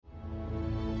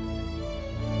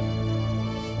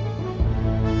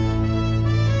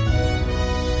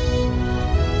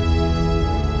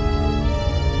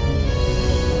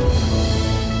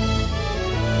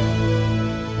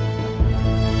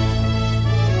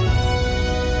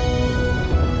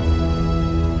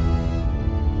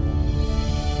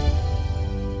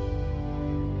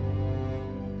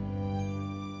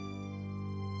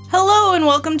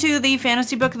welcome to the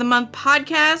Fantasy Book of the Month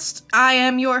podcast. I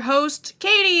am your host,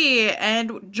 Katie,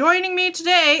 and joining me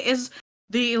today is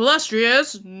the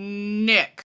illustrious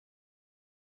Nick.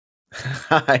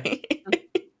 Hi.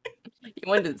 You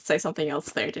wanted to say something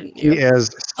else there, didn't you? He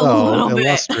is so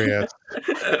illustrious.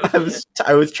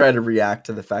 I was trying to react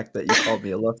to the fact that you called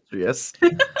me illustrious.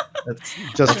 That's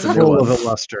just full of a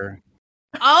luster.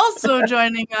 Also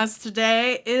joining us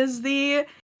today is the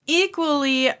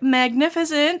equally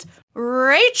magnificent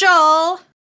Rachel.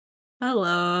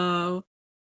 Hello.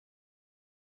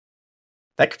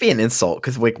 That could be an insult,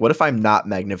 because like, what if I'm not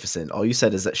magnificent? All you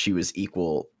said is that she was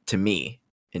equal to me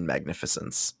in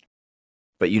magnificence.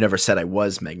 But you never said I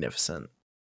was magnificent.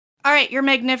 All right, you're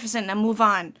magnificent. Now move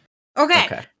on. Okay.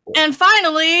 Cool. And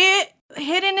finally,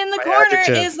 hidden in the My corner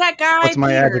adjective. is that guy. What's my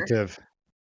Peter. adjective?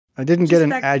 I didn't Just get an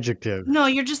that- adjective. No,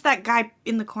 you're just that guy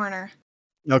in the corner.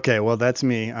 Okay, well, that's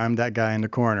me. I'm that guy in the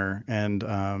corner. And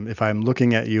if I'm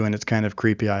looking at you and it's kind of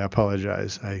creepy, I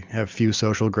apologize. I have few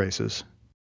social graces.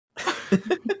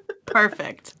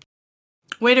 Perfect.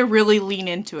 Way to really lean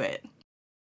into it.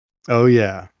 Oh,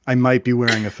 yeah. I might be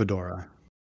wearing a fedora.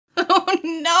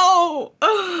 Oh,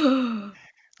 no.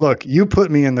 Look, you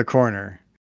put me in the corner.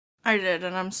 I did,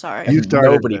 and I'm sorry. You started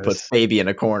Nobody this. puts baby in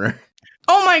a corner.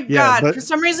 Oh my Yeah, god. For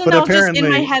some reason, that was just in my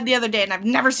apparently- head the other day, and I've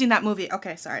never seen that movie.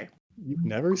 Okay, sorry. You've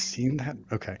never seen that?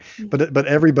 Okay. But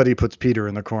everybody puts Peter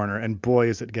in the corner, and boy,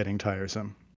 is it getting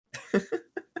tiresome.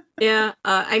 Yeah,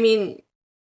 I mean,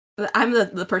 I'm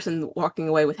the person walking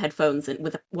away with headphones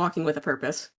and walking with a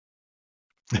purpose.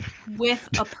 With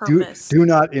a purpose. Do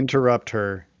not interrupt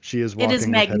her. She is walking is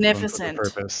with headphones magnificent.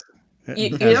 with a purpose.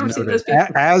 You As never seen noted. those people?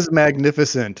 As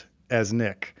magnificent as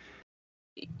Nick.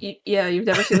 Yeah, you've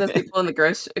never seen those people in the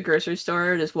grocery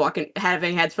store just walking,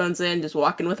 having headphones in, just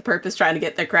walking with a purpose, trying to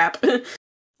get their crap.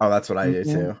 Oh, that's what I do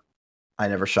Mhm. too. I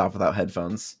never shop without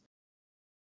headphones.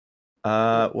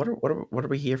 What are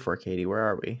we here for, Katie? Where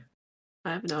are we?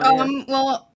 I have no idea.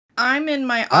 Well, I'm in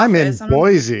my office. I'm in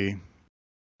Boise.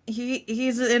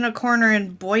 He's in a corner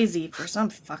in Boise for some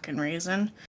fucking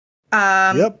reason.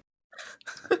 Yep.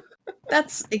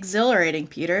 That's exhilarating,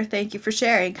 Peter. Thank you for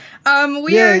sharing.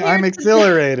 Yay, I'm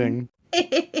exhilarating. Oh,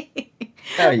 you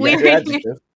got We're your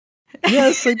adjective.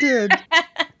 Yes, I did.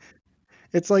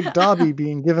 It's like Dobby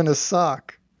being given a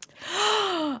sock.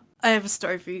 I have a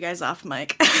story for you guys off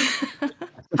mic.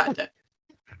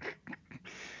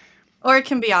 Or it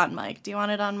can be on mic. Do you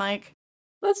want it on mic?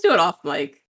 Let's do it off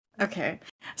mic. Okay.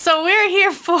 So we're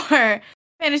here for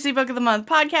Fantasy Book of the Month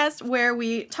podcast, where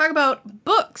we talk about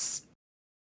books.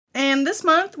 And this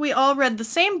month we all read the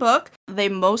same book. They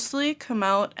mostly come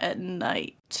out at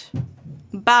night.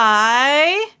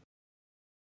 By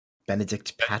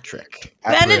Benedict Patrick.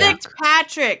 Benedict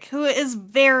Patrick, who is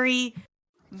very,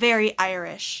 very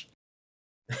Irish.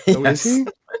 Oh, is he?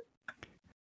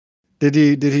 Did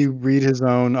he read his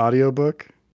own audiobook?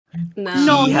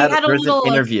 No, he had a there's little,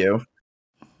 an interview.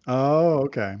 Oh,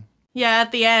 okay. Yeah,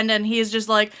 at the end, and he's just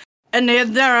like, and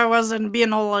there I was and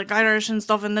being all like Irish and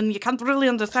stuff, and then you can't really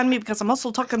understand me because I'm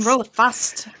also talking really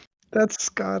fast. That's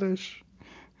Scottish.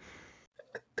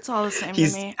 It's all the same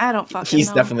He's- to me. I don't fucking He's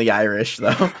know. definitely Irish,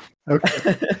 though.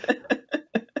 Okay.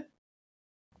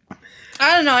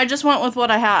 I don't know. I just went with what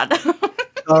I had.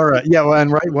 All right. Yeah, well, and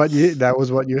that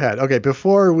was what you had. Okay,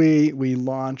 before we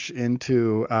launch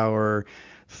into our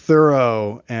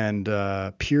thorough and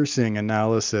piercing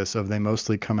analysis of They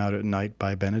Mostly Come Out at Night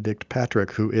by Benedict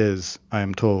Patrick, who is, I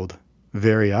am told,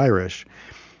 very Irish,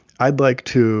 I'd like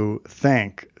to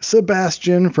thank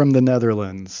Sebastian from the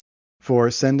Netherlands for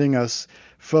sending us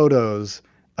photos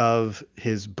of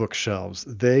his bookshelves.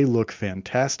 They look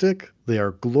fantastic. They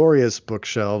are glorious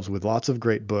bookshelves with lots of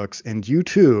great books, and you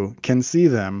too can see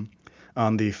them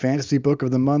on the Fantasy Book of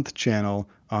the Month channel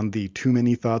on the Too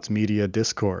Many Thoughts Media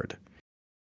Discord.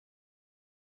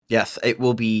 Yes, it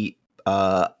will be.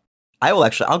 I'll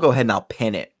go ahead and I'll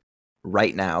pin it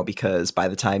right now, because by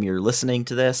the time you're listening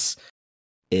to this,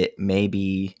 it may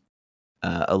be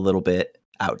a little bit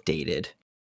outdated.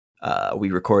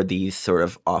 We record these sort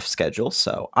of off schedule,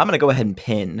 so I'm going to go ahead and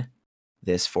pin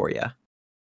this for you.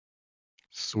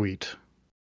 Sweet.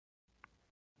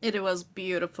 It was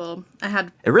beautiful. I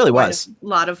had It really quite was. a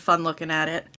lot of fun looking at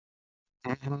it.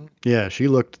 Yeah, she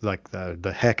looked like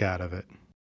the heck out of it.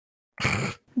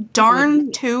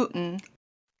 Darn tootin'.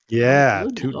 Yeah, Oh,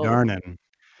 toot no. darnin'.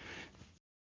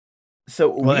 So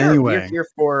Well, we're anyway. here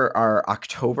for our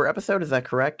October episode. Is that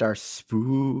correct? Our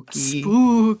spooky.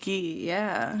 Spooky,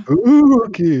 yeah.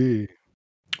 Spooky.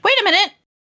 Wait a minute.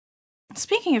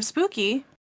 Speaking of spooky,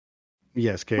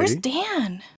 Yes, Katie. where's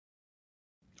Dan?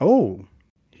 Oh,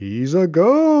 he's a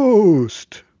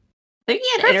ghost. I think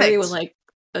he had an interview Perfect. with like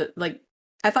like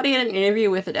I thought he had an interview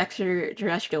with an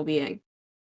extraterrestrial being.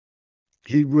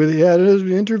 He really had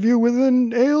an interview with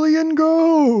an alien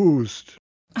ghost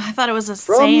I thought it was a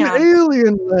from seance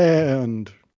alien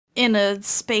land. in a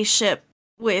spaceship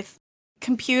with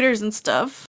computers and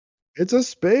stuff. It's a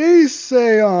space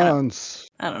seance.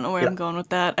 I don't know where Yeah. I'm going with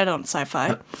that. I don't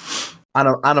sci-fi.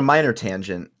 On a minor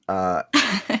tangent,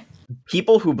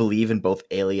 people who believe in both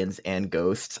aliens and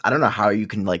ghosts, I don't know how you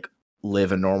can like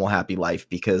live a normal happy life,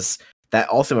 because that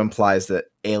also implies that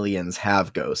aliens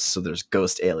have ghosts, so there's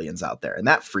ghost aliens out there, and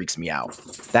that freaks me out.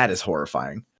 That is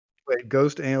horrifying. Wait,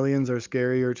 ghost aliens are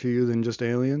scarier to you than just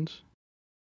aliens?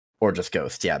 Or just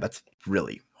ghosts. Yeah, that's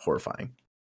really horrifying.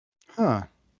 Huh.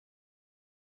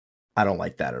 I don't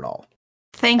like that at all.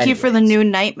 Thank you for the Anyways. new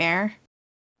nightmare.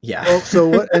 Yeah. Well, so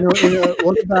what?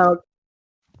 What about?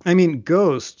 I mean,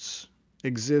 ghosts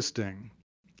existing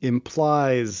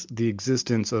implies the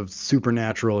existence of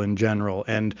supernatural in general,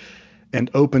 and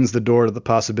opens the door to the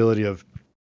possibility of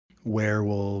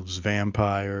werewolves,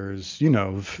 vampires,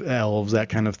 elves, that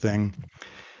kind of thing.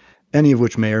 Any of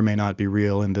which may or may not be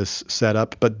real in this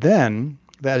setup. But then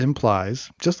that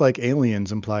implies, just like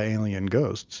aliens imply alien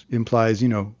ghosts, implies,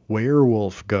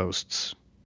 werewolf ghosts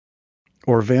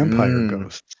or vampire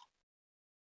ghosts.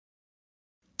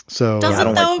 So Doesn't I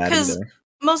don't though, like that 'cause either.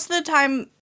 most of the time,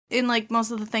 in like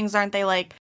most of the things, aren't they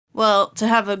like, well, to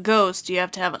have a ghost, you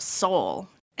have to have a soul.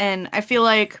 And I feel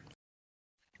like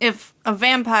if a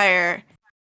vampire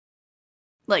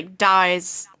like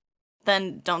dies,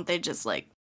 then don't they just like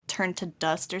turn to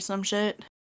dust or some shit?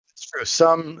 it's true.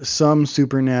 Some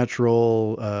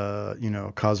supernatural,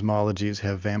 cosmologies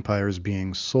have vampires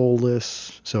being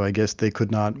soulless. So I guess they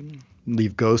could not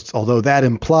leave ghosts. Although that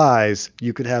implies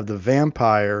you could have the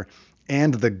vampire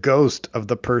and the ghost of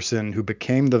the person who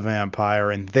became the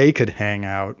vampire, and they could hang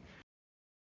out.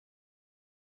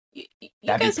 You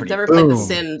That'd be guys have pretty never played The boom.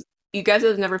 Sims. You guys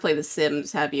have never played The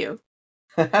Sims, have you?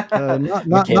 Not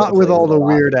Michaela with plays all it a the lot.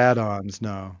 weird add-ons.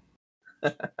 No.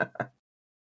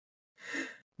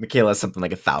 Michaela has something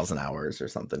like 1,000 hours or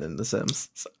something in The Sims.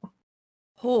 So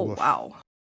Oh, Woof. wow.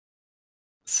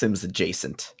 Sims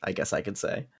adjacent, I guess I could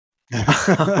say.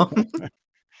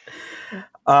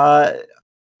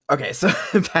 Okay, so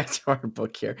back to our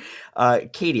book here.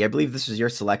 Katie, I believe this was your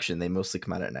selection. They mostly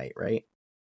come out at night, right?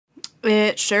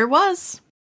 It sure was.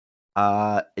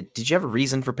 Did you have a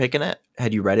reason for picking it?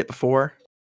 Had you read it before?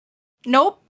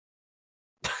 Nope.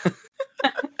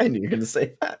 I knew you were going to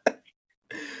say that.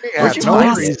 She Where'd had you Don't no find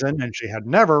ask- it? reason, and she had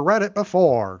never read it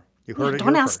before. You heard it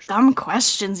Don't here ask first. dumb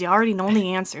questions you already know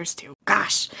the answers to.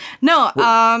 Gosh. No,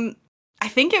 Well- I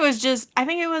think it was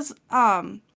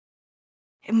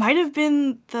it might have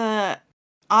been the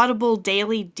Audible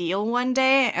Daily Deal one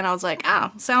day, and I was like,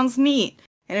 sounds neat.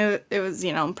 And it was,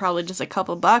 probably just a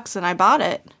couple bucks, and I bought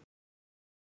it.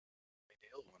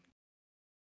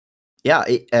 Yeah,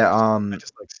 I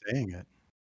just like saying it.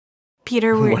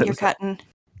 Peter, What you're is that? cutting.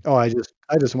 Oh, I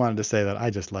just wanted to say that I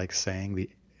just like saying the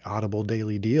Audible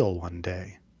Daily Deal one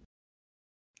day.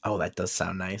 oh, that does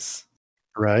sound nice.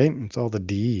 Right? It's all the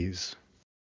D's.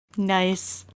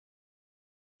 Nice.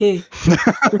 Yeah,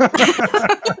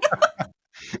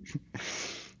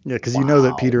 because you know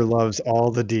that Wow. Peter loves all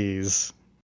the D's.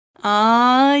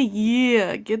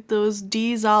 Yeah. Get those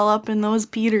D's all up in those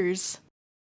Peters.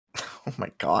 Oh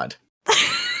my god.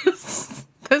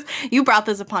 You brought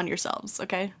this upon yourselves,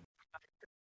 okay?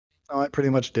 Oh, I pretty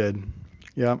much did.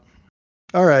 Yep.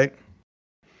 All right.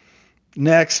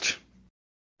 Next.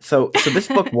 So this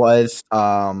book was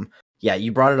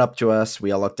you brought it up to us.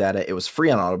 We all looked at it. It was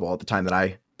free on Audible at the time that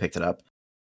I picked it up.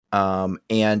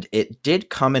 And it did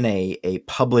come in a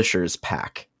publisher's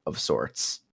pack of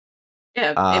sorts.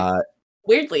 Yeah.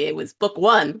 Weirdly, it was book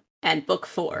 1 and book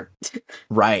 4.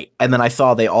 Right. And then I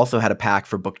saw they also had a pack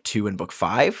for book 2 and book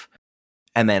 5.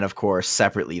 And then, of course,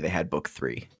 separately, they had book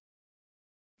 3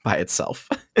 by itself.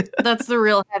 That's the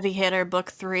real heavy hitter,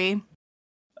 book 3.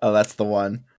 Oh, that's the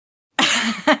one.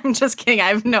 I'm just kidding. I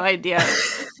have no idea.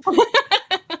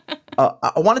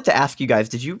 I wanted to ask you guys,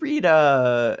 did you read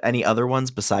any other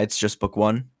ones besides just book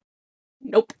 1?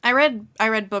 Nope. I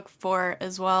read book 4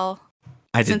 as well.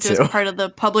 I did Since it too. was part of the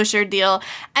publisher deal.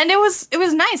 And it was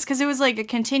nice because it was like a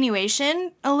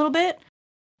continuation a little bit.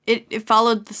 It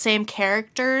followed the same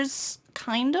characters,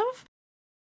 kind of.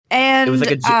 And It was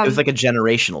like a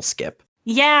generational skip.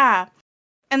 yeah.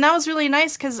 And that was really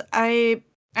nice because I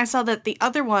saw that the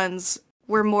other ones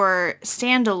were more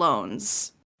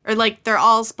standalones. Or like they're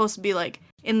all supposed to be like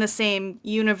in the same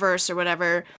universe or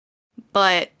whatever,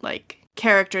 but like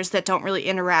characters that don't really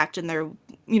interact and they're,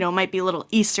 might be little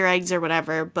Easter eggs or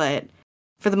whatever, but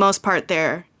for the most part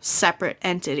they're separate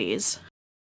entities.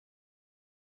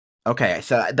 Okay,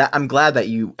 so I'm glad that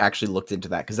you actually looked into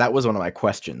that, because that was one of my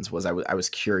questions. I was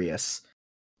curious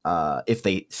if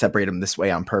they separate them this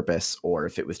way on purpose, or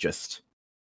if it was just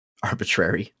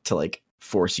arbitrary to like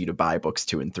force you to buy books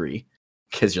 2 and 3,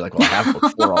 because you're like, well, I have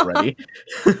book 4 already.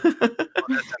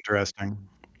 That's interesting.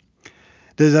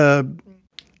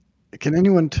 Can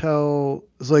anyone tell?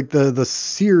 It's like the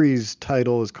series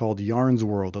title is called Yarn's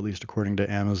World, at least according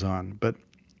to Amazon. But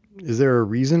is there a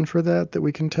reason for that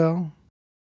we can tell?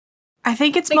 I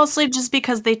think it's mostly just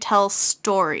because they tell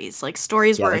stories. Like,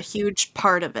 stories Yeah, were a like- huge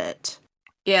part of it.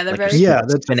 Yeah, they're Like very. there's- Yeah,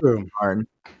 that's spinning true. yarn.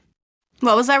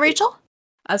 What was that, Rachel?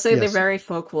 I say they're Yes. very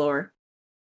folklore.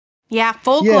 Yeah,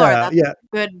 folklore. Yeah, That's yeah.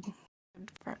 good.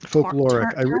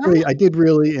 Folkloric. I did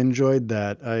really enjoyed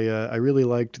that. I really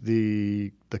liked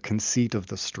the conceit of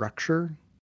the structure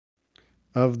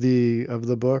of the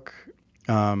book,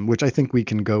 which I think we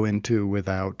can go into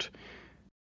without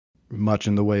much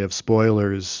in the way of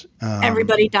spoilers.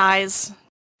 Everybody dies.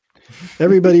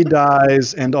 Everybody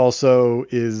dies, and also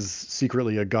is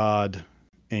secretly a god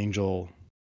angel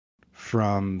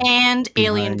from. And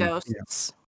alien behind-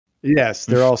 ghosts. Yes,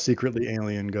 they're all secretly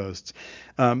alien ghosts.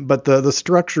 But the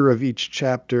structure of each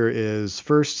chapter is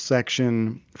first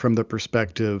section from the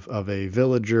perspective of a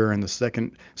villager, and the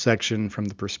second section from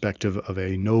the perspective of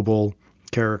a noble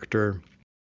character.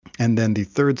 And then the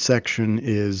third section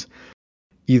is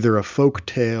either a folk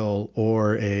tale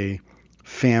or a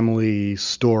family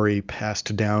story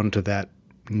passed down to that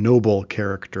noble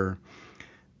character,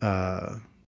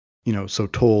 so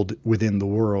told within the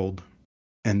world.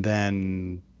 And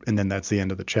then that's the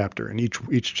end of the chapter. And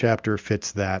each chapter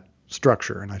fits that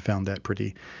structure, and I found that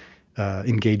pretty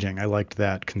engaging. I liked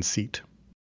that conceit.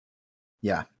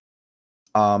 Yeah.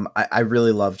 I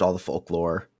really loved all the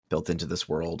folklore built into this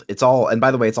world. It's all, and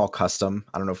by the way, it's all custom.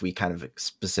 I don't know if we kind of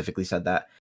specifically said that.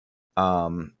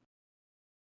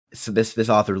 So this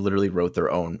author literally wrote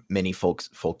their own mini folk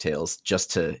tales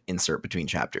just to insert between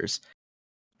chapters.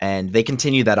 And they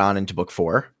continue that on into book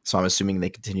 4. So I'm assuming they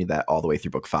continue that all the way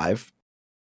through book 5,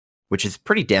 which is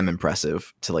pretty damn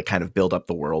impressive to like kind of build up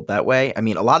the world that way. I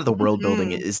mean, a lot of the world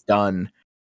building is done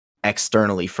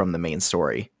externally from the main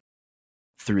story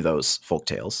through those folk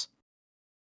tales.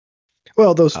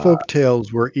 Well, those folk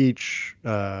tales were each,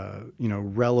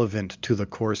 relevant to the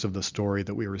course of the story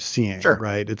that we were seeing, Sure.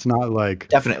 right? It's not like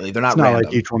Definitely, they're not it's not random.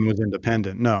 like each one was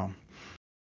independent. No.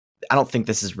 I don't think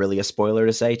this is really a spoiler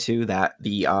to say too that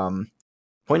the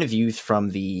point of view from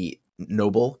the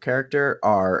noble character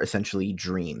are essentially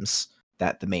dreams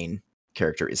that the main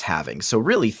character is having. So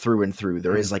really through and through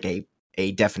there is like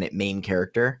a definite main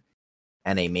character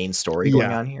and a main story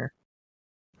going on here.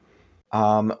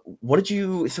 What did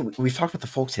you, so we've talked about the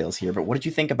folktales here, but what did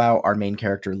you think about our main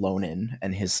character Lonan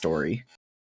and his story?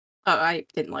 Oh, I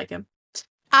didn't like him.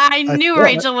 I knew thought-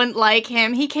 Rachel wouldn't like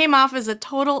him. He came off as a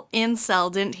total incel,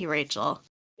 didn't he, Rachel?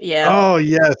 Yeah. Oh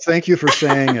yes, thank you for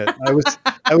saying it.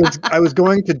 I was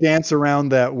going to dance around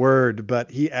that word,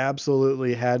 but he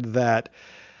absolutely had that.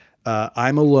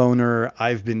 I'm a loner.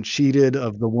 I've been cheated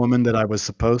of the woman that I was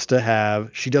supposed to have.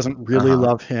 She doesn't really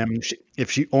love him. If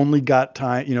she only got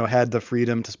time, had the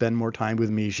freedom to spend more time with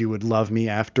me, she would love me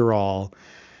after all.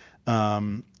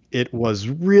 It was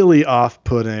really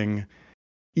off-putting,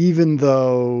 even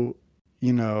though,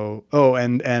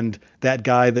 and that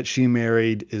guy that she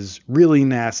married is really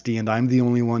nasty, and I'm the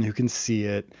only one who can see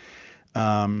it.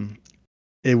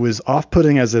 It was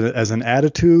off-putting as an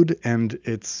attitude, and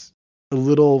it's a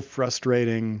little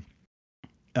frustrating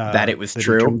That it was that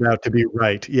true? It turned out to be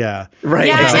right. Yeah. Right.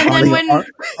 Yeah, exactly. and then when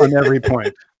on every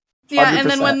point. yeah, and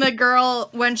then when 100%. the girl,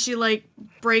 when she like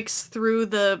breaks through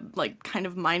the like kind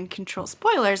of mind control,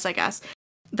 spoilers, I guess,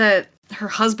 that her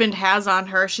husband has on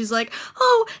her, she's like,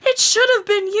 "Oh, it should have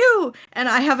been you." And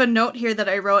I have a note here that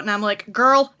I wrote, and I'm like,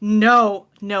 "Girl, no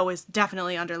is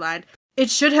definitely underlined. It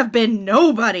should have been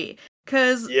nobody."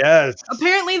 Because Yes.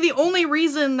 apparently the only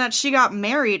reason that she got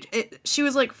married, she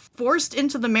was like forced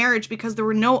into the marriage because there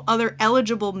were no other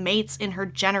eligible mates in her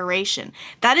generation.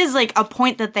 That is like a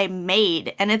point that they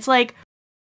made. And it's like,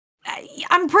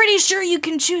 I'm pretty sure you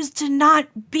can choose to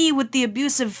not be with the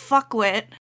abusive fuckwit.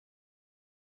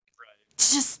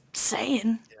 Just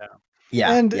saying.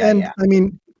 Yeah. And yeah. I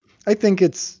mean, I think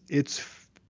it's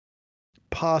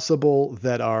possible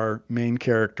that our main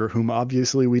character, whom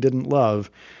obviously we didn't love,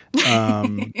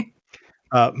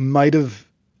 might have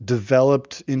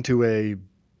developed into a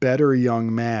better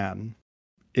young man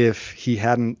if he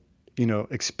hadn't,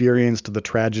 experienced the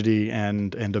tragedy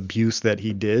and abuse that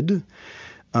he did.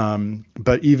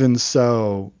 But even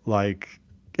so,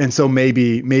 and so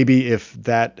maybe if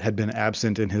that had been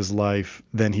absent in his life,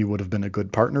 then he would have been a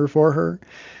good partner for her.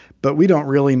 But we don't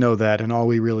really know that, and all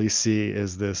we really see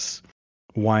is this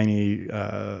whiny,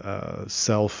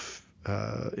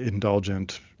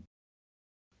 self-indulgent,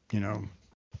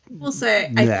 We'll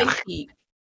say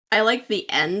I like the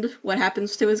end. What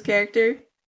happens to his character?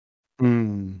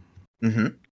 Mm. Mm-hmm.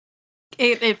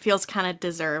 It feels kind of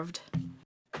deserved.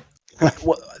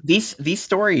 Well, these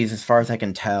stories, as far as I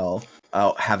can tell,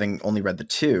 having only read the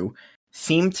 2,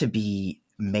 seem to be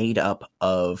made up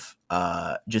of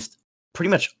just pretty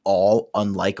much all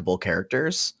unlikable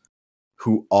characters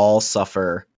who all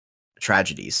suffer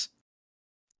tragedies.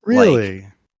 Really?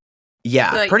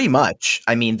 Yeah, Like- pretty much.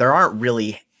 I mean, there aren't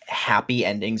really happy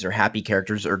endings or happy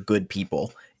characters or good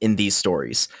people in these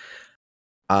stories.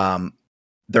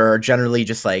 There are generally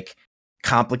just like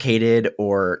complicated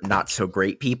or not so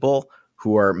great people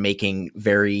who are making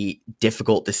very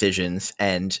difficult decisions,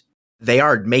 and they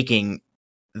are making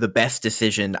the best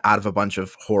decision out of a bunch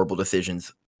of horrible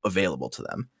decisions available to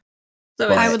them. So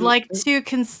But- I it's- would like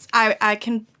to I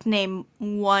can name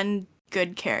one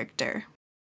good character.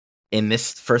 In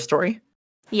this first story?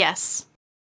 Yes.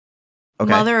 Okay.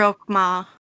 Mother Okma.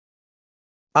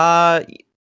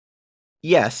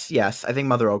 Yes. I think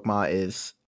Mother Okma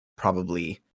is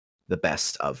probably the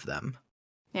best of them.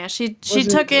 Yeah, she Was it-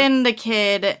 took in the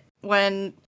kid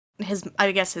when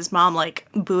I guess his mom like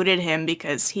booted him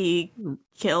because he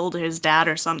killed his dad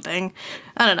or something.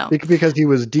 I don't know. Because he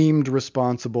was deemed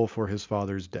responsible for his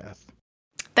father's death.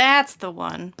 That's the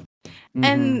one.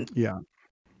 And- yeah.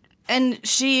 And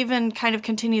she even kind of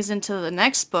continues into the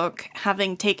next book,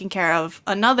 having taken care of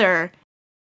another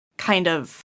kind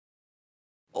of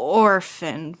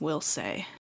orphan, we'll say.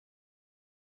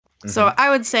 So I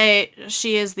would say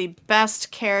she is the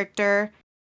best character,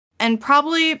 and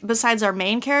probably, besides our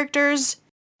main characters,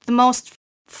 the most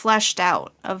fleshed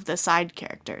out of the side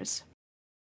characters.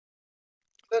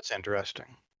 That's interesting.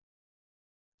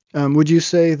 Would you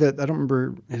say that, I don't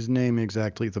remember his name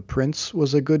exactly, the prince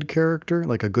was a good character,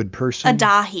 like a good person?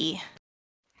 Adahi.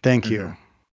 Thank you.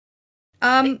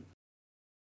 Go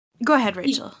ahead,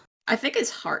 Rachel. I think his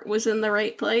heart was in the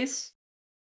right place,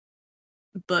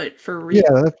 but for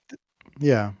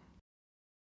Yeah.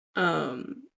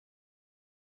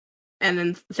 and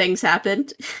then things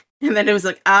happened, and then it was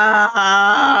like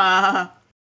ah.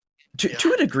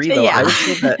 To a degree, though, Yeah.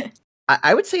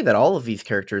 I would say that all of these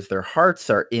characters, their hearts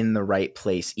are in the right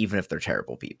place, even if they're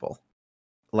terrible people.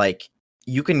 Like,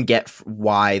 you can get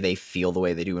why they feel the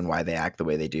way they do and why they act the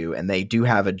way they do, and they do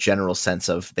have a general sense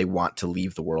of they want to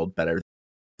leave the world better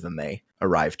than they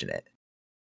arrived in it,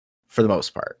 for the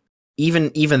most part.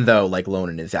 Even though, like,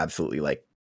 Lonan is absolutely, like,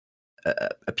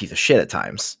 a piece of shit at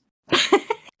times.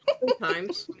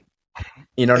 Times.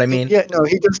 You know what I mean? Yeah, no,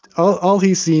 he just, all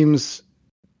he seems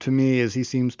to me is he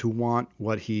seems to want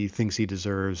what he thinks he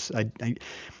deserves. I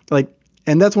like,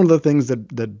 and that's one of the things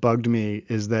that bugged me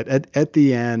is that at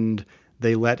the end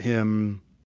they let him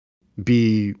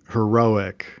be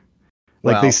heroic.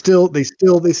 Like Well- they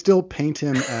still paint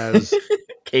him as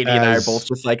Katie and I are as- both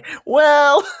just like,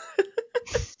 well,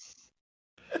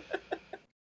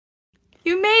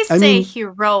 You may I say mean-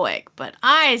 heroic, but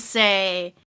I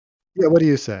say yeah. What do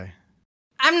you say?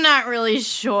 I'm not really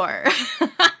sure.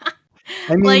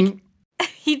 I mean, Like,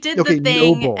 he did okay, the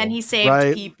thing noble, and he saved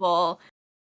right? people.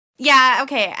 Yeah,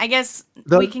 okay. I guess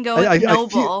the- we can go with I feel-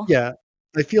 noble. yeah,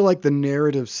 I feel like the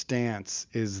narrative stance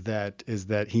is that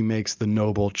he makes the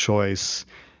noble choice,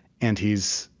 and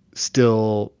he's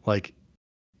still like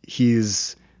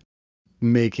he's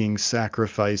making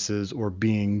sacrifices or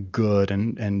being good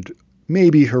and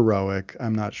maybe heroic.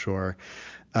 I'm not sure,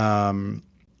 and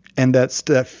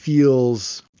that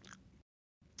feels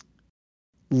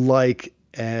like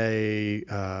a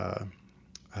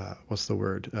what's the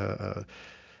word?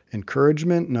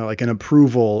 Encouragement? No, like an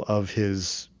approval of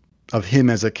him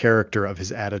as a character, of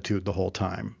his attitude the whole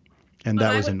time, and But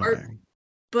that I was would annoying.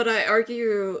 But I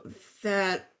argue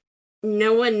that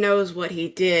no one knows what he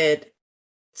did,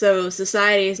 so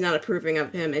society is not approving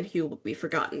of him, and he will be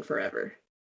forgotten forever.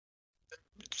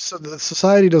 So the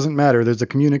society doesn't matter. There's a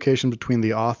communication between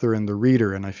the author and the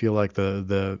reader, and I feel like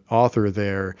the author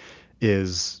there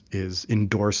is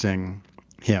endorsing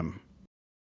him.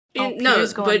 Oh, No,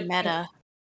 Peter's going meta.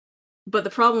 But the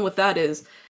problem with that is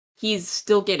he's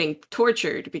still getting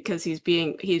tortured because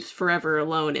he's forever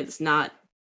alone. It's not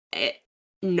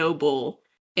noble,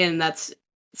 and that's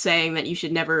saying that you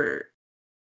should never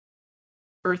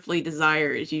earthly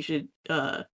desires. You should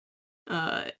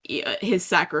his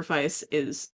sacrifice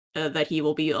is that he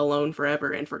will be alone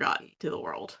forever and forgotten to the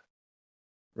world.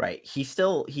 right. He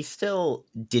still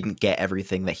didn't get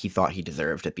everything that he thought he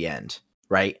deserved at the end,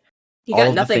 right? He All got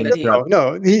of the nothing. things That he, that-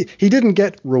 No, he didn't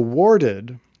get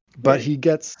rewarded, but Right. he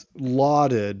gets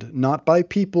lauded not by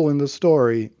people in the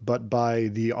story, but by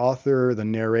the author, the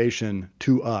narration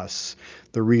to us,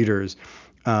 the readers,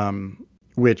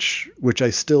 which I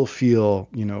still feel,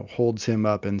 holds him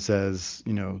up and says,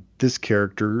 this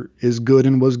character is good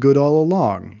and was good all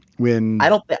along. When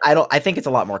I think it's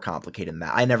a lot more complicated than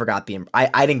that. I never got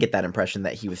I didn't get that impression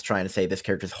that he was trying to say this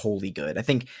character's wholly good. I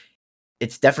think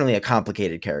it's definitely a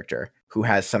complicated character who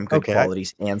has some good Okay,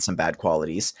 qualities and some bad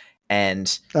qualities.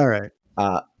 And all right,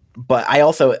 but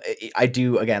I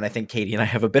do, again, I think Katie and I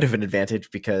have a bit of an advantage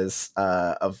because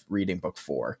of reading book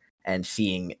 4 and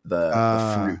seeing the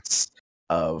fruits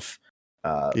of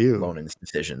ew. Lonen's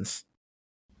decisions.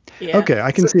 Yeah. Okay,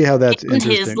 I can see how that's In his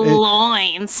interesting.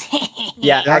 loins.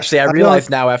 Yeah, Yeah, actually, I I realize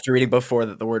now after reading book 4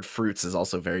 that the word fruits is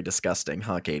also very disgusting,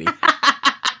 huh, Katie?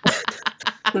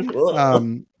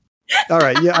 All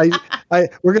right, yeah,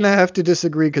 we're gonna have to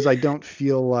disagree because I don't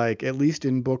feel like, at least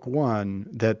in book 1,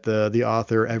 that the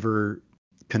author ever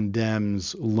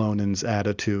condemns Lonen's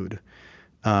attitude.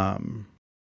 And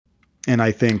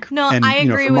I think, No, and I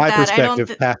agree from with my that. I don't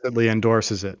perspective, tacitly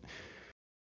endorses it.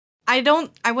 I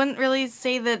wouldn't really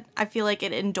say that I feel like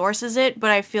it endorses it, but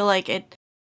I feel like it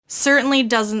certainly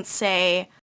doesn't say,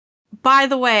 by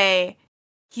the way,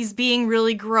 he's being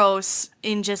really gross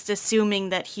in just assuming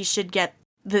that he should get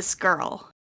this girl.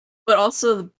 But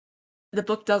also, the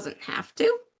book doesn't have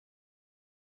to.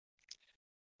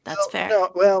 That's fair. No,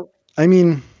 well, I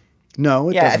mean, no,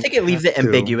 it Yeah, I doesn't think it leaves have it to.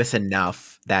 ambiguous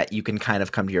enough that you can kind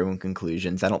of come to your own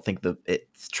conclusions. I don't think it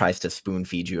tries to spoon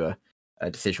feed you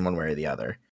a decision one way or the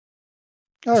other.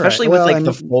 All Especially right, with well, like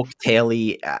the and folk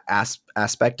tale-y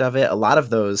aspect of it. A lot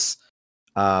of those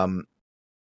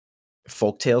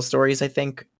folk tale stories, I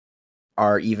think,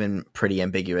 are even pretty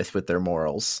ambiguous with their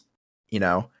morals. They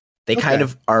kind Okay.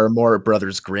 of are more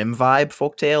Brothers Grimm vibe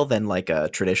folktale than like a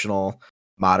traditional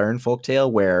modern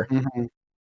folktale where Mhm.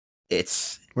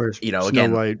 it's Where Snow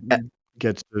again. White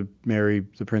gets to marry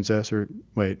the princess, or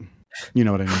wait, you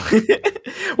know what I mean?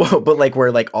 Well, but like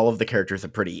where like all of the characters are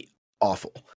pretty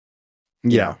awful.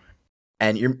 you Yeah. know?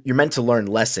 And you're meant to learn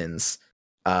lessons,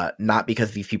 not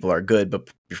because these people are good, but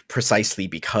precisely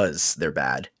because they're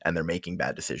bad and they're making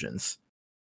bad decisions.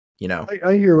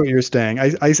 I hear what you're saying.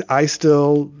 I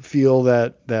still feel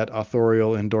that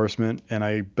authorial endorsement,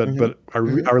 and but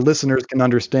our listeners can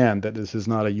understand that this is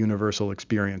not a universal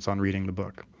experience on reading the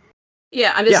book.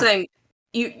 Yeah, I'm just saying,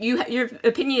 your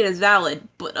opinion is valid,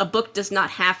 but a book does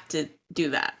not have to do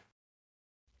that.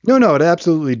 No, it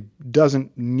absolutely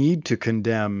doesn't need to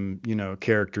condemn,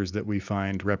 characters that we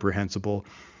find reprehensible.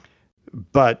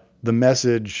 But the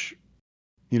message,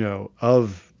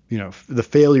 of the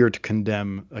failure to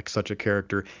condemn such a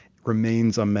character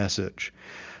remains a message.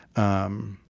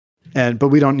 But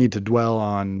we don't need to dwell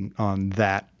on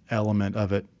that element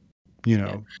of it,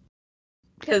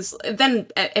 Because then,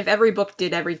 if every book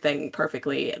did everything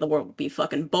perfectly, the world would be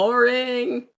fucking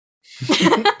boring.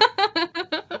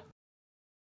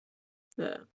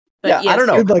 Yeah, I don't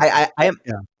know.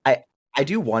 Like- I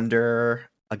do wonder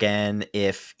again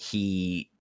if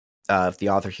if the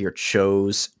author here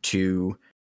chose to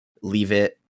leave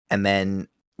it and then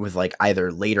was like,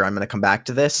 either later I'm going to come back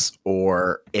to this,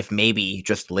 or if maybe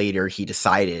just later he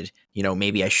decided,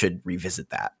 maybe I should revisit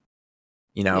that.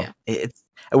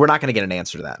 We're not going to get an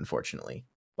answer to that, unfortunately.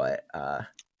 But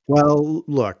well,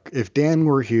 look, if Dan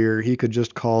were here, he could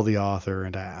just call the author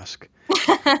and ask.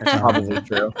 that's probably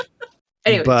true.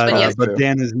 Anyways, but true.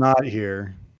 Dan is not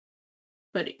here.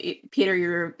 But Peter,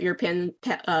 your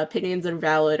opinions are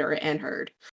valid and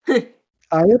heard.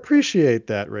 I appreciate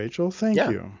that, Rachel. Thank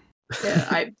you. Yeah,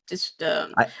 I just I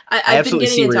I've absolutely been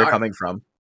see getting where into you're coming from.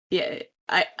 Yeah,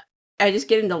 I just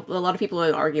get into a lot of people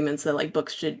in arguments that like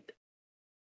books should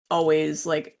always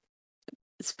like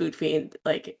spoon feed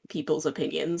like people's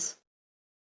opinions,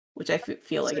 which I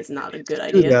feel like is not a good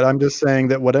idea. I'm just saying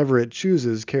that whatever it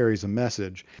chooses carries a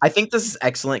message. I think this is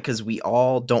excellent because we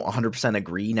all don't 100%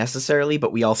 agree necessarily,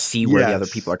 but we all see where the other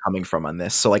people are coming from on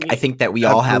this. So like, I think that we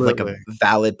all have like a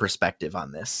valid perspective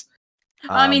on this.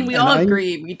 I mean, we all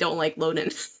agree we don't like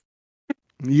Loden.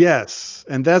 Yes,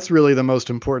 and that's really the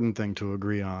most important thing to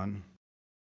agree on.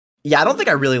 Yeah, I don't think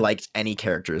I really liked any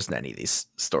characters in any of these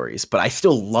stories, but I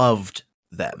still loved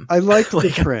them. I liked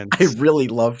the prince. I really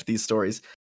loved these stories.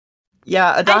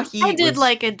 Yeah, Adahi. I did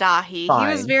like Adahi. Fine.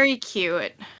 He was very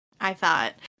cute, I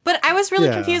thought. But I was really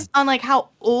confused on like how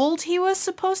old he was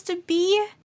supposed to be.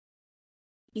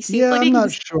 He seemed like I'm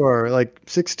not sure, like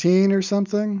 16 or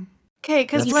something. Okay,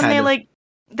 because when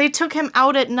they took him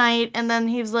out at night, and then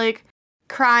he was like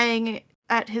crying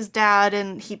at his dad,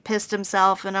 and he pissed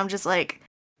himself, and I'm just like,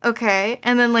 okay.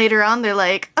 And then later on, they're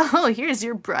like, "Oh, here's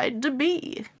your bride to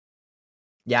be."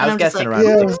 Yeah, I And was I'm just guessing like,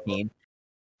 around Yeah. 16.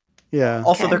 Yeah.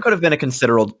 Also, Okay. there could have been a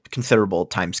considerable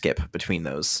time skip between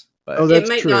those. But Oh, It that's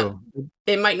might true.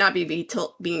 It might not be being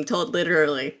told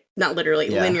literally, not literally,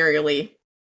 Yeah. linearly.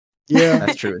 Yeah.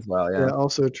 that's true as well. Yeah. Yeah.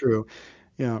 Also true.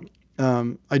 Yeah.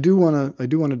 I do want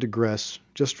to digress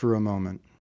just for a moment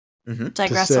Hmm. to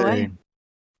digress say, away.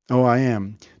 oh, I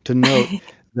am, to note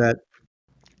that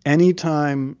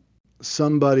anytime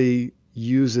somebody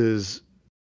uses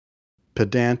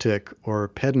pedantic or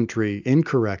pedantry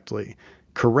incorrectly,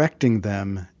 correcting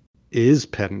them is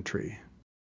pedantry.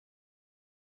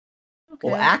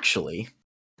 Well, Okay. actually,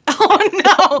 Oh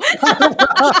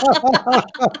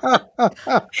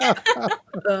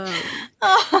Um,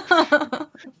 no.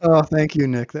 Oh, thank you,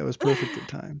 Nick. That was perfectly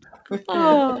timed.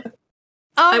 Oh.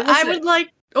 I will I say- would like.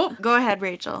 Oh, go ahead,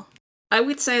 Rachel. I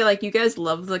would say like you guys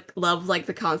love like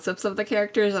the concepts of the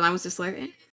characters, and I was just like,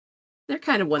 they're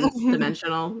kind of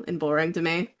one-dimensional and boring to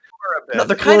me. no,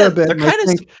 they're For kind a of bit, they're and I kind of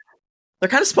think- they're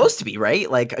kind of supposed to be, right?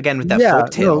 Like again with that Yeah,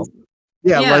 folktale. no,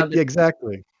 yeah, Yeah, like but-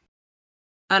 exactly.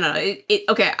 I don't know.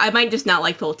 Okay, I might just not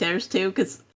like folktales too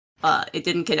because it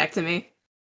didn't connect to me.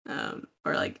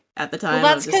 Or like at the time, Well,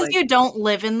 I that's was just because like, you don't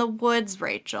live in the woods,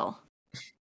 Rachel.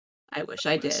 I wish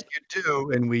I did. You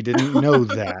do, and we didn't know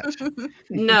that.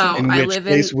 No, In I which live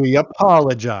case, in. we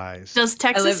apologize. Does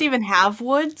Texas live- even have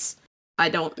woods? I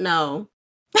don't know.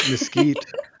 Mesquite.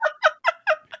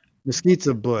 Mesquite's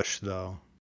a bush, though.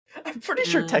 I'm pretty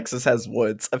sure Mm. Texas has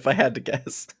woods, if I had to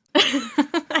guess.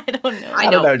 I don't know. I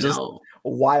don't don't know, just- know. A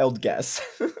wild guess.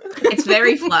 It's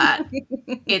very flat.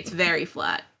 It's very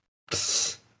flat.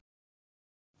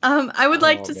 I would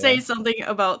like Oh, to say man. something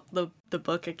about the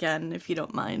book again, if you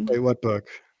don't mind. Wait, what book?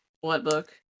 What book?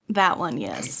 That one,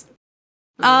 yes.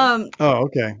 Mhm. Oh,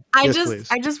 okay. Yes, please.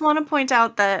 I just want to point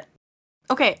out that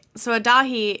so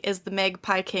Adahi is the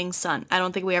Magpie King's son. I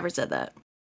don't think we ever said that.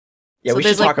 Yeah, So we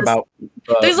there's, should like, talk this-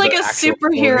 about. There's like the a actual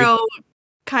superhero story.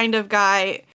 kind of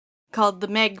guy called the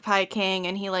Magpie King,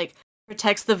 and he like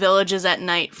protects the villages at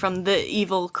night from the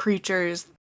evil creatures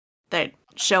that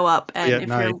show up. And at if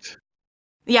you're night.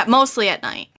 yeah, mostly at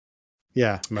night.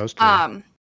 Yeah, mostly. And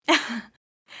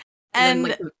then,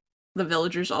 like, the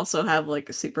villagers also have like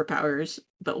superpowers,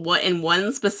 but what in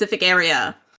one specific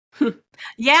area?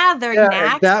 yeah, they're yeah,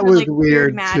 knacks that for, was like,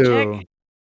 weird magic. too.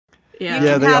 Yeah. You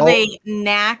Yeah, can they have all- a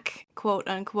knack, quote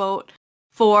unquote,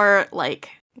 for like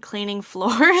cleaning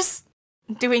floors,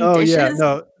 doing Oh dishes. yeah,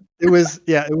 no. It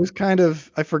was kind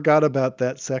of, I forgot about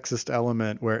that sexist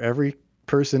element where every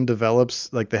person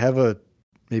develops, like they have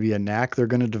maybe a knack they're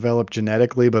going to develop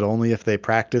genetically, but only if they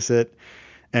practice it.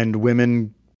 And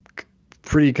women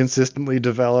pretty consistently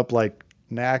develop like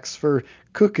knacks for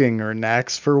cooking or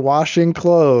knacks for washing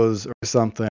clothes or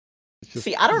something. It's just-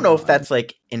 See, I don't know if that's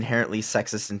like inherently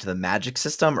sexist into the magic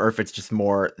system, or if it's just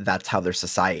more that's how their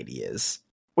society is.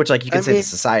 Which, like, you can I say mean- the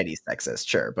society is sexist,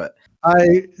 sure, but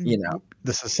you know.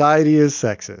 the society is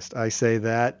sexist. I say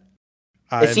that.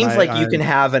 it seems like you can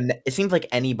have it seems like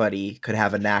anybody could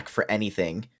have a knack for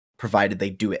anything, provided they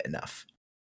do it enough.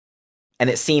 And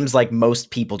it seems like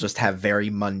most people just have very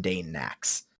mundane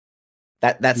knacks.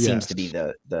 That seems to be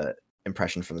Yes. the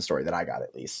impression from the story that I got,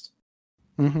 at least.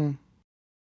 Mhm.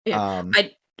 Yeah,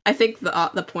 I think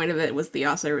the point of it was the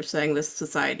author was saying this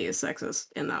society is sexist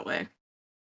in that way,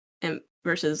 and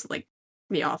versus like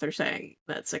the author saying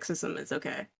that sexism is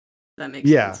okay. That makes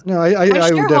Yeah. sense. No, I I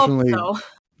sure would hope definitely so.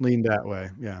 lean that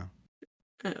way. Yeah.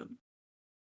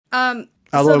 Um,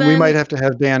 Although we then- might have to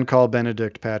have Dan call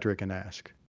Benedict Patrick and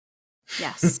ask.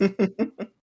 Yes.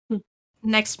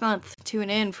 Next month, tune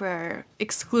in for our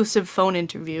exclusive phone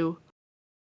interview.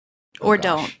 Oh, Or gosh.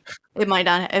 don't. It might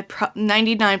not.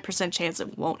 99% chance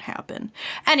it won't happen.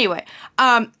 Anyway,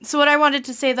 so what I wanted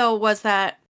to say though was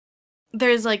that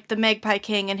there's like the Magpie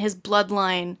King and his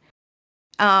bloodline.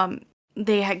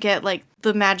 They get like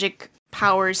the magic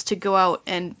powers to go out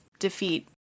and defeat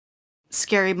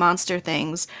scary monster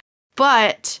things.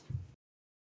 But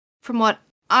from what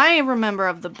I remember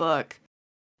of the book,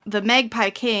 the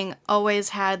Magpie King always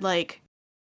had like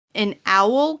an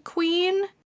owl queen.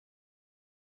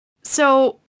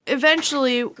 So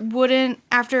eventually,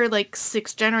 after like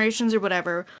 6 generations or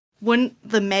whatever, wouldn't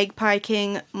the Magpie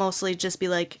King mostly just be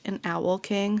like an owl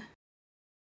king?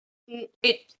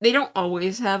 they don't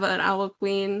always have an owl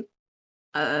queen.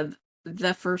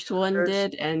 The first one There's-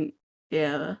 did, and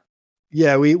yeah,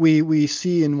 Yeah, we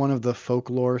see in one of the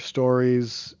folklore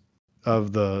stories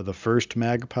of the first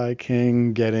Magpie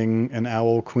King getting an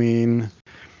owl queen,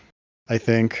 I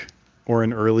think, or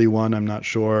an early one, I'm not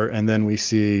sure. And then we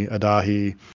see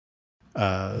Adahi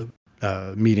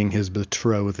meeting his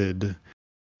betrothed,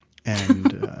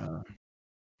 and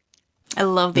I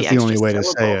love the That's the only extra way to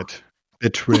say syllable. it.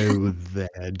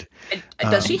 Betrothed.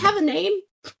 Does she have a name?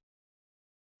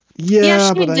 Yeah,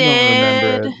 she but I don't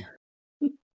remember did.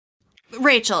 it.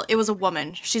 Rachel, it was a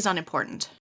woman. She's unimportant.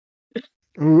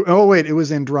 Ooh, oh wait, it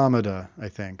was Andromeda, I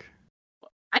think.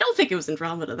 I don't think it was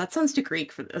Andromeda. That sounds too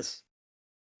Greek for this.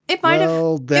 It might have.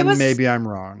 Well, then was- maybe I'm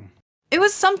wrong. It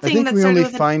was I something think that we started only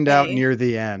with find an out A. near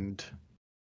the end.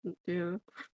 Yeah.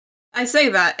 I say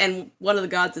that, and one of the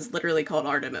gods is literally called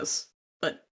Artemis.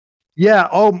 But Yeah.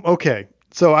 Oh, okay.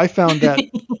 So I found that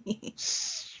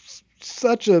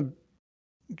such a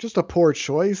just a poor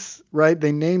choice, right?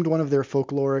 They named one of their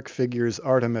folkloric figures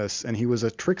Artemis, and he was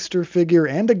a trickster figure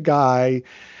and a guy,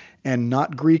 and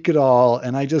not Greek at all.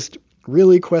 And I just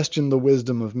really questioned the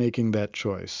wisdom of making that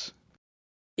choice.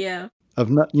 yeah. Of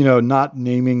not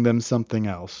naming them something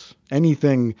else,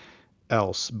 anything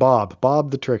else. Bob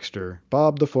the trickster,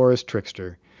 Bob the forest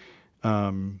trickster.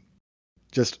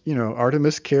 Just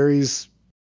Artemis carries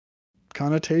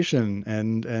connotation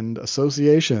and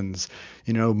associations.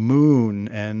 Moon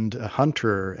and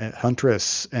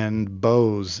huntress and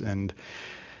bows and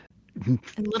And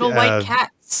little white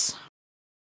cats.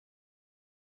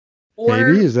 Or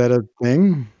maybe is that a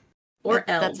thing? or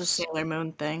That's a elves. Sailor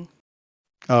Moon thing.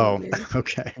 Oh, maybe.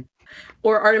 okay.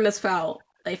 Or Artemis Fowl,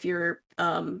 if you're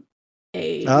a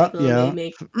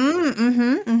megalomaniac.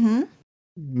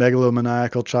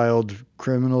 Megalomaniacal child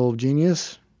criminal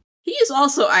genius. He is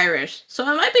also Irish, so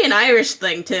it might be an Irish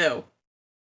thing too.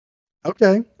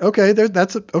 Okay.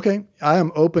 Okay. I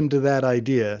am open to that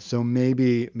idea. So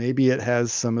maybe it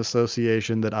has some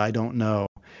association that I don't know,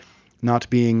 not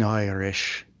being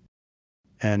Irish,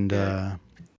 and Yeah.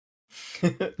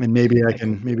 and maybe I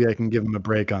can give him a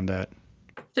break on that.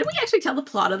 Did we actually tell the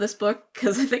plot of this book?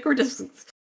 Because I think we're just.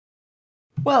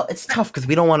 Well, it's tough because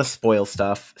we don't want to spoil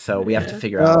stuff, so we have to Yeah.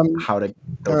 figure out how to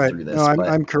go All right. through this. No, but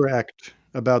I'm correct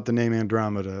about the name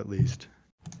Andromeda at least.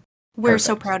 We're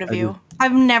so Perfect. proud of I you. do.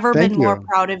 I've never Thank been more you.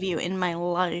 proud of you in my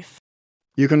life.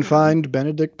 You can find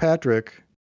Benedict Patrick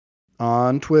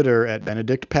on Twitter at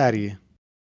Benedict Patty.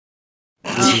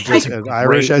 Which is just as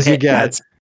Irish as you get. That's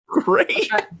great.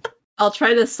 I'll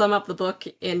try to sum up the book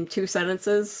in 2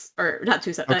 sentences, or not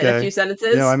 2 sentences, a Okay. few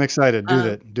sentences. No, I'm excited.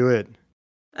 Do it.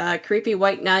 Creepy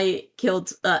white knight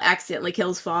accidentally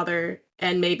kills father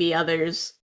and maybe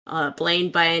others.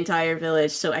 Blamed by entire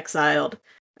village, so exiled.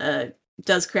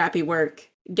 Does crappy work.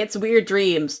 Gets weird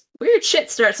dreams. Weird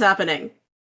shit starts happening.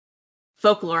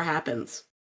 Folklore happens.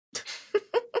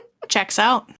 Checks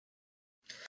out.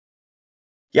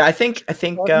 Yeah, I think.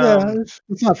 Yeah,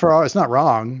 it's not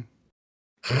wrong.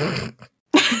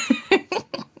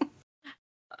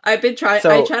 I've been trying.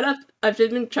 So- I've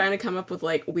been trying to come up with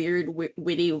like weird,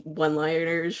 witty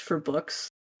one-liners for books.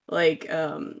 Like,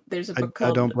 there's a book I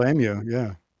called don't blame you.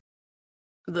 Yeah.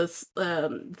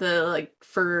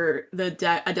 for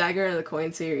the A Dagger and the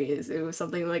Coin series. It was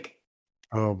something like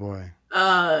Oh boy.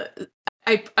 I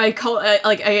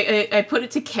put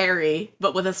it to Carrie,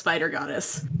 but with a spider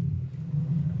goddess.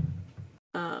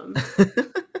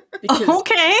 Because,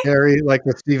 Okay. Harry, like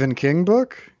the Stephen King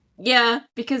book? yeah,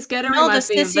 because Getter No, the reminds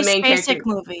me of the Sissy main Spacek character.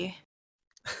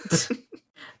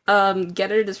 movie.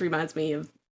 Getter just reminds me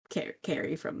of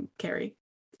Carrie from Carrie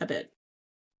a bit.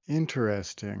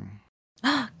 Interesting.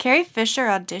 Carrie Fisher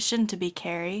auditioned to be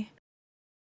Carrie.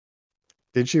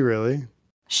 Did she really?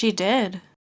 She did.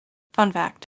 Fun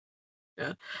fact.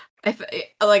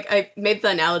 I made the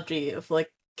analogy of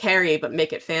like Carrie, but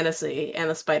make it fantasy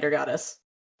and a spider goddess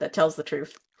that tells the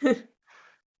truth.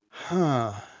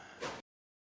 Huh.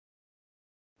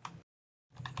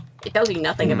 It tells you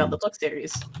nothing about the book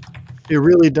series, It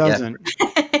really doesn't.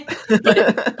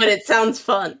 but it sounds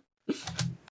fun.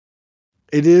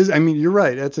 It is. I mean, you're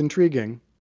right. That's intriguing.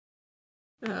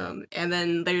 And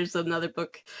then there's another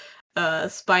book,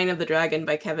 Spine of the Dragon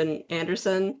by Kevin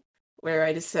Anderson, where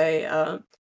I just say,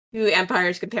 "Two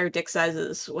empires compare dick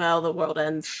sizes. Well, the world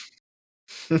ends."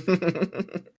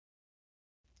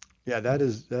 Yeah, that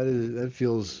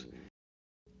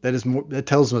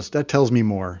tells me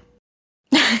more.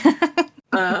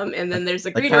 And then there's the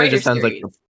That Green kind of Rider just sounds like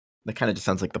series. that kind of just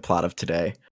sounds like the plot of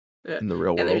today Yeah. in the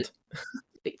real And world.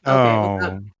 Okay, Oh,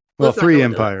 let's well, let's not 3 go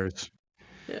into that. empires.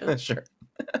 Yeah. Sure.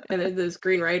 And then there's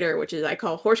Green Rider, which is I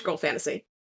call horse girl fantasy.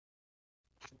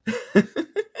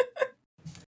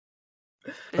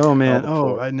 Oh man.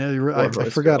 Oh, I know. I poor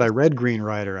forgot. girls. I read Green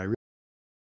Rider.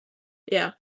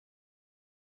 Yeah.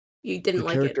 You didn't The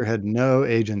like character it. had no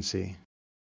agency.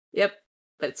 Yep.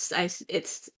 But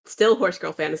it's still horse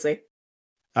girl fantasy.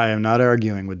 I am not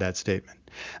arguing with that statement.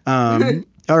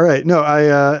 All right. No,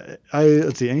 I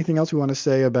let's see. Anything else we want to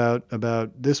say about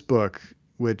this book?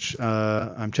 which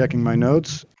I'm checking my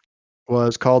notes,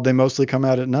 was called They Mostly Come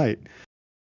Out at Night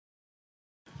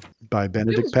by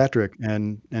Benedict Patrick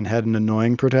and had an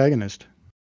annoying protagonist.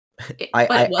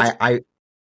 I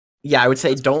would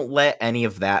say don't let any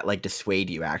of that like dissuade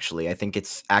you. Actually, I think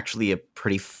it's actually a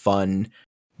pretty fun,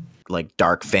 like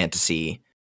dark fantasy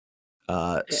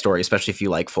story, especially if you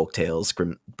like folk tales,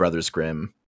 Brothers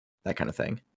Grimm, that kind of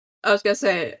thing. I was gonna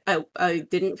say I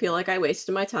didn't feel like I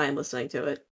wasted my time listening to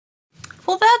it.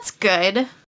 Well, that's good.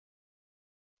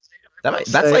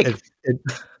 That's like.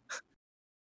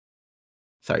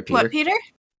 Sorry, Peter. What, Peter?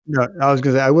 No, I was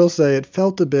gonna say I will say it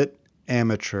felt a bit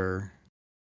amateur.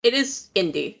 It is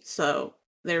indie, so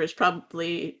there is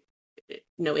probably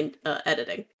no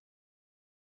editing.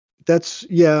 That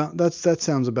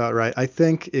sounds about right. I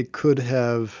think it could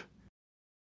have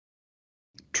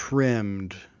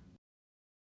trimmed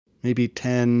maybe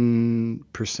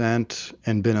 10%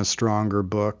 and been a stronger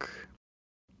book.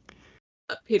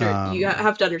 Peter, you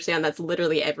have to understand that's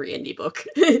literally every indie book.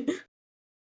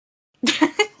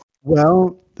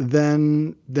 Well,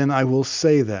 then I will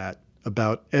say that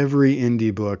about every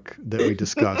indie book that we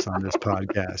discuss on this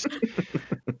podcast.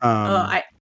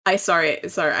 Sorry.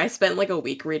 I spent like a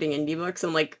week reading indie books.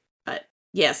 I'm like,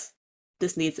 yes,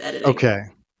 this needs editing. Okay.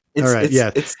 All right.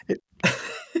 Yeah.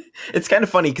 It's kind of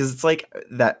funny because it's like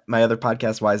that. My other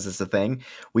podcast, Why Is This a Thing?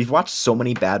 We've watched so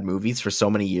many bad movies for so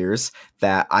many years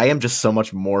that I am just so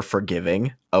much more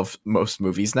forgiving of most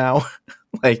movies now.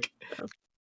 Like,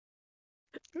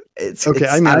 it's okay.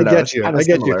 It's, I get you. I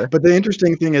get you. But the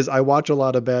interesting thing is, I watch a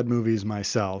lot of bad movies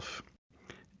myself.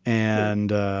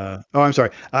 And I'm sorry,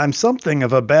 I'm something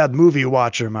of a bad movie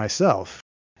watcher myself.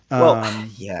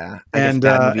 Yeah, I guess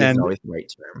bad movie isn't always the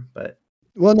right term, but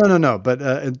no. But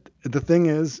the thing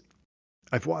is,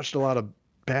 I've watched a lot of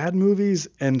bad movies,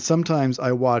 and sometimes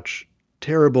I watch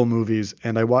terrible movies,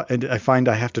 and I find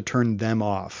I have to turn them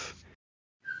off.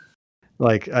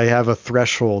 Like I have a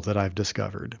threshold that I've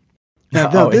discovered.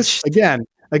 Now this again,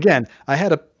 I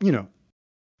had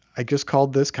I just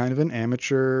called this kind of an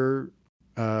amateur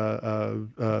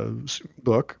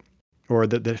book, or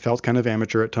that felt kind of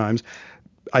amateur at times.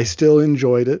 I still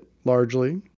enjoyed it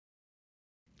largely,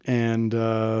 and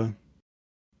and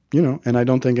I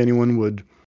don't think anyone would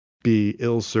be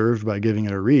ill-served by giving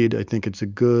it a read. I think it's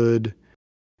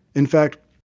in fact,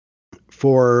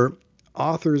 for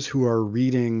authors who are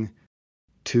reading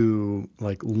to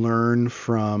like learn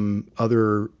from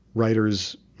other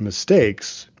writers'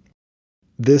 mistakes,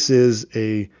 this is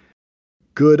a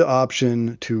good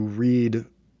option to read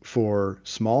for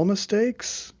small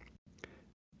mistakes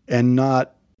and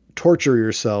not torture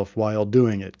yourself while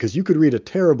doing it. Because you could read a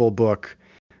terrible book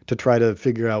to try to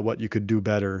figure out what you could do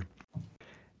better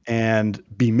and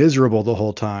be miserable the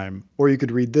whole time. Or you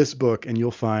could read this book and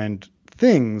you'll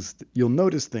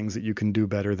notice things that you can do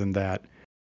better than that,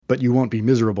 but you won't be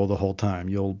miserable the whole time.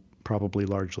 You'll probably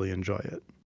largely enjoy it.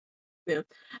 Yeah.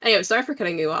 Anyway, sorry for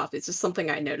cutting you off. It's just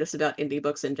something I noticed about indie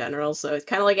books in general. So it's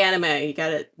kind of like anime. You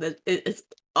got it's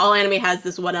all anime has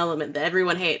this one element that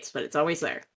everyone hates, but it's always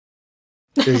there.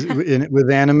 With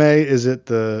anime, is it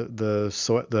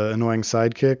the annoying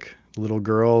sidekick, little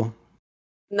girl?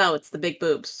 No, it's the big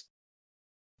boobs.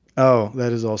 Oh,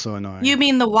 that is also annoying. You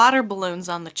mean the water balloons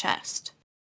on the chest?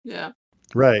 Yeah.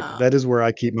 Right. That is where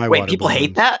I keep my water people balloons.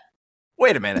 hate that?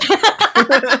 Wait a minute.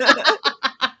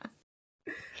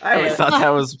 I always thought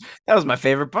that was my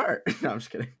favorite part. No, I'm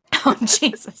just kidding. Oh,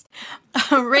 Jesus.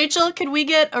 Rachel, could we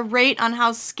get a rate on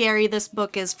how scary this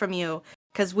book is from you?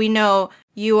 Because we know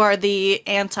you are the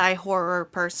anti-horror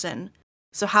person.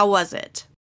 So how was it?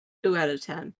 2 out of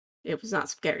 10. It was not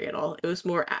scary at all. It was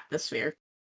more atmosphere.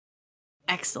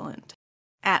 Excellent.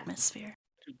 Atmosphere.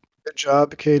 Good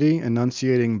job, Katie,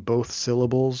 enunciating both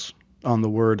syllables on the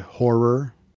word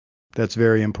horror. That's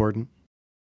very important.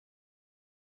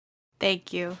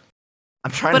 Thank you.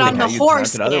 I'm trying to think how you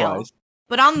pronounce it otherwise.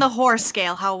 But on the horror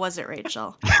scale, how was it,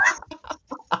 Rachel?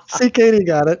 See, Katie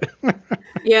got it.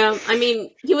 Yeah, I mean,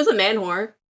 he was a man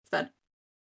whore.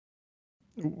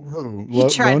 He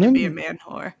tried to be a man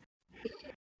whore.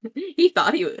 He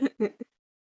thought he was.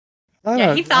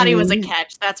 He thought he was a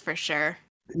catch, that's for sure.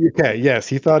 Okay, yes,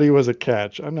 he thought he was a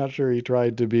catch. I'm not sure he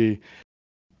tried to be,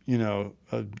 I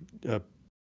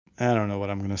don't know what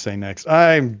I'm going to say next.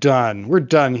 I'm done. We're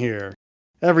done here.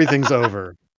 Everything's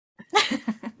over.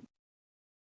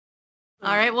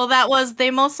 All right, well, that was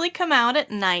They Mostly Come Out at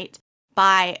Night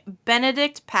by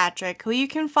Benedict Patrick, who you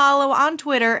can follow on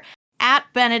Twitter at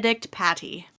Benedict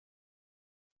Patty.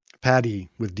 Patty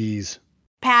with D's.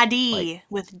 Paddy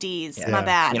with D's. Yeah. My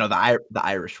bad. The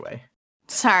Irish way.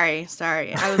 Sorry.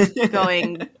 I was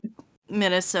going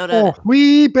Minnesota. Oh,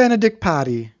 wee Benedict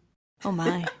Patty. Oh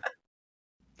my.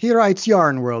 He writes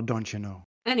Yarn World, don't you know?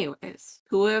 Anyways,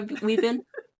 who have we been?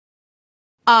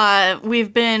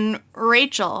 We've been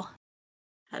Rachel.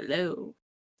 Hello.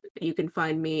 You can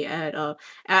find me at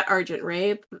Argent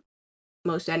Rape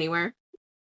most anywhere.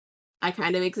 I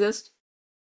kind of exist.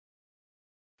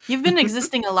 You've been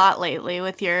existing a lot lately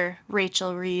with your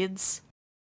Rachel reads.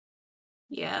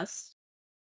 Yes.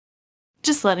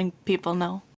 Just letting people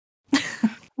know.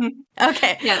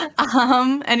 Okay. Yeah.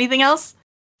 Anything else?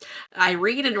 I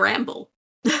read and ramble.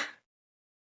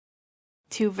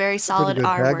 Two very Pretty solid good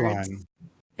R tagline. words.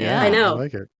 Yeah. I know. I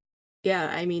like it. Yeah,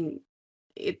 I mean,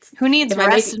 it's Who needs If I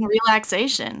rest make- and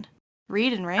relaxation?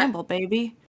 Read and ramble,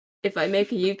 baby. if I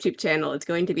make a YouTube channel, it's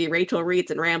going to be Rachel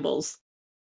Reads and Rambles.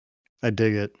 I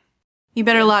dig it. You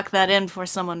better lock that in before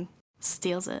someone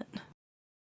steals it.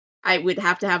 I would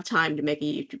have to have time to make a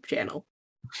YouTube channel.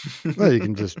 Well, you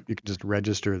can just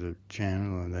register the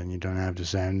channel, and then you don't have to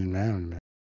send it down.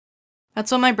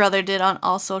 That's what my brother did on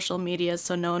all social media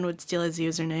so no one would steal his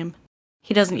username.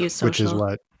 He doesn't use social. Which is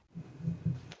what?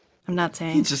 I'm not He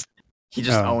saying. just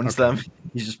Oh, owns okay. them.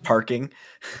 He's just parking.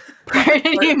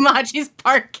 Pretty much he's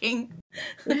parking.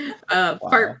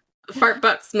 Fart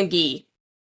Bucks McGee.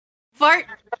 Fart.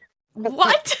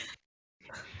 What?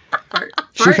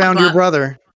 She found your Butt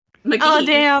brother. McGee. Oh,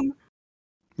 damn.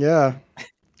 Yeah.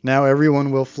 Now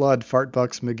everyone will flood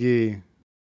Fartbucks McGee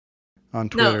on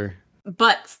No. Twitter.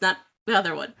 Butts, not the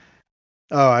other one.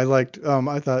 Oh, I liked.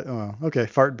 I thought. Oh, okay.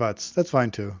 Fart butts. That's fine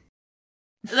too.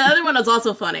 The other one is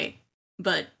also funny,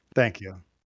 but Thank you.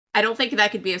 I don't think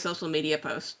that could be a social media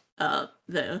post.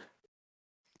 The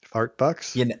Fart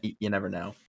bucks. You never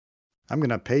know. I'm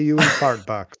gonna pay you in fart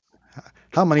bucks.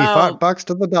 How many Oh. fart bucks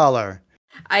to the dollar?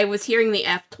 I was hearing the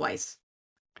F twice.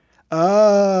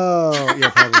 Oh, yeah,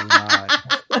 probably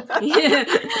not.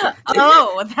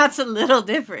 Oh, that's a little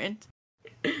different.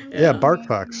 Yeah, bark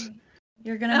bucks.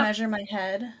 You're gonna Yep. measure my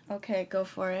head? Okay, go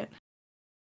for it.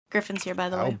 Griffin's here, by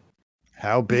the way.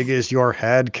 How big is your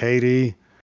head, Katie?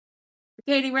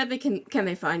 Katie, where can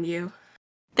they find you?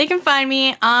 They can find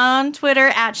me on Twitter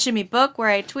at ShimmyBook, where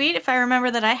I tweet if I remember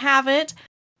that I have it.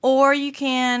 Or you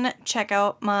can check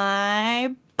out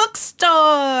my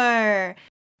bookstore.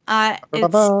 It's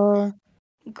Ba-ba-ba.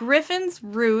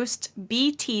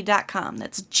 griffinsroostbt.com.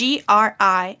 That's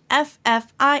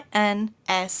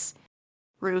GRIFFINS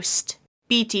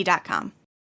roostbt.com.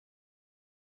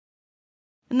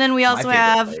 And then we also My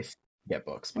favorite have place to get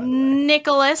books, by the way.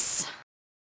 Nicholas.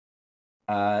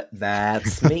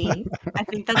 That's me. I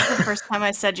think that's the first time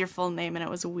I said your full name and it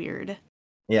was weird.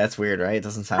 Yeah, it's weird, right? It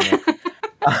doesn't sound like.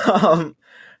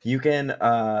 You can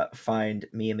find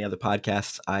me and the other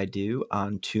podcasts I do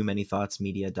on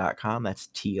toomanythoughtsmedia.com. That's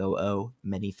TOO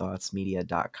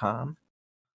manythoughtsmedia.com.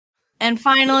 And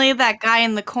finally, that guy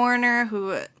in the corner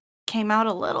who came out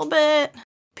a little bit,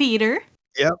 Peter.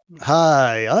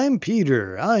 Hi, I'm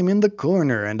Peter. I'm in the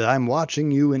corner and I'm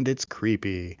watching you, and it's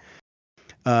creepy.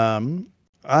 I'm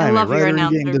love a your writer and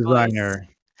game announcer voice. designer.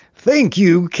 Thank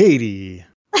you, Katie.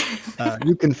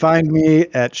 You can find me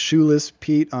at Shoeless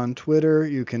Pete on Twitter.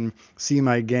 You can see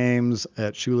my games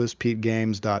at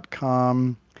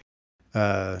shoelesspetegames.com.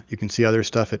 You can see other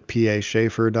stuff at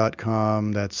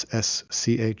paschaefer.com. That's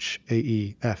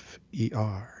SCHAEFER.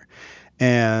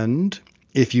 And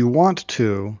if you want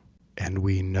to, and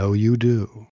we know you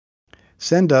do,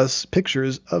 send us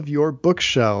pictures of your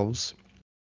bookshelves.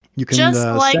 You can Just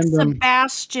like send them.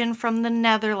 Sebastian from the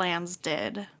Netherlands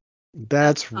did.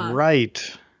 That's right.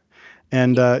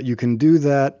 And you can do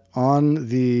that on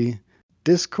the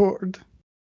Discord,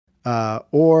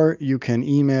 or you can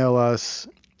email us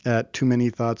at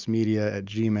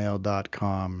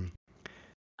toomanythoughtsmedia@gmail.com.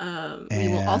 We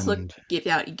will also And-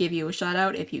 give you a shout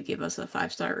out if you give us a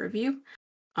 5-star review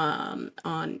on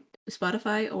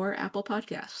Spotify or Apple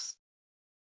Podcasts.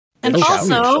 And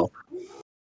Oh,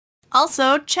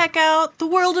 also check out The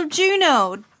World of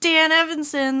Juno, Dan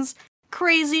Evanson's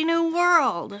Crazy New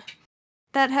World,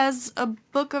 that has a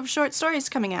book of short stories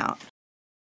coming out.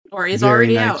 Or is Very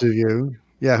already nice out. of you.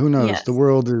 Yeah, who knows? Yes. The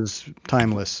world is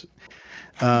timeless.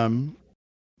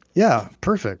 Yeah,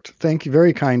 perfect. Thank you.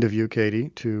 Very kind of you, Katie,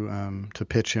 to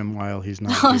pitch him while he's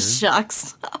not Oh, here.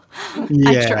 shucks. I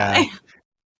Yeah. try.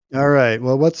 All right.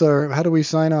 Well, how do we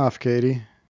sign off, Katie?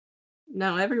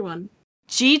 No, everyone.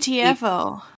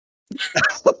 GTFO.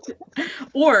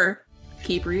 Or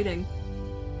keep reading.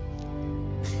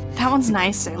 That one's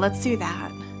nicer. Let's do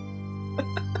that.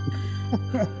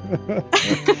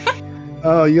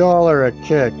 Oh, y'all are a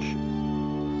kick.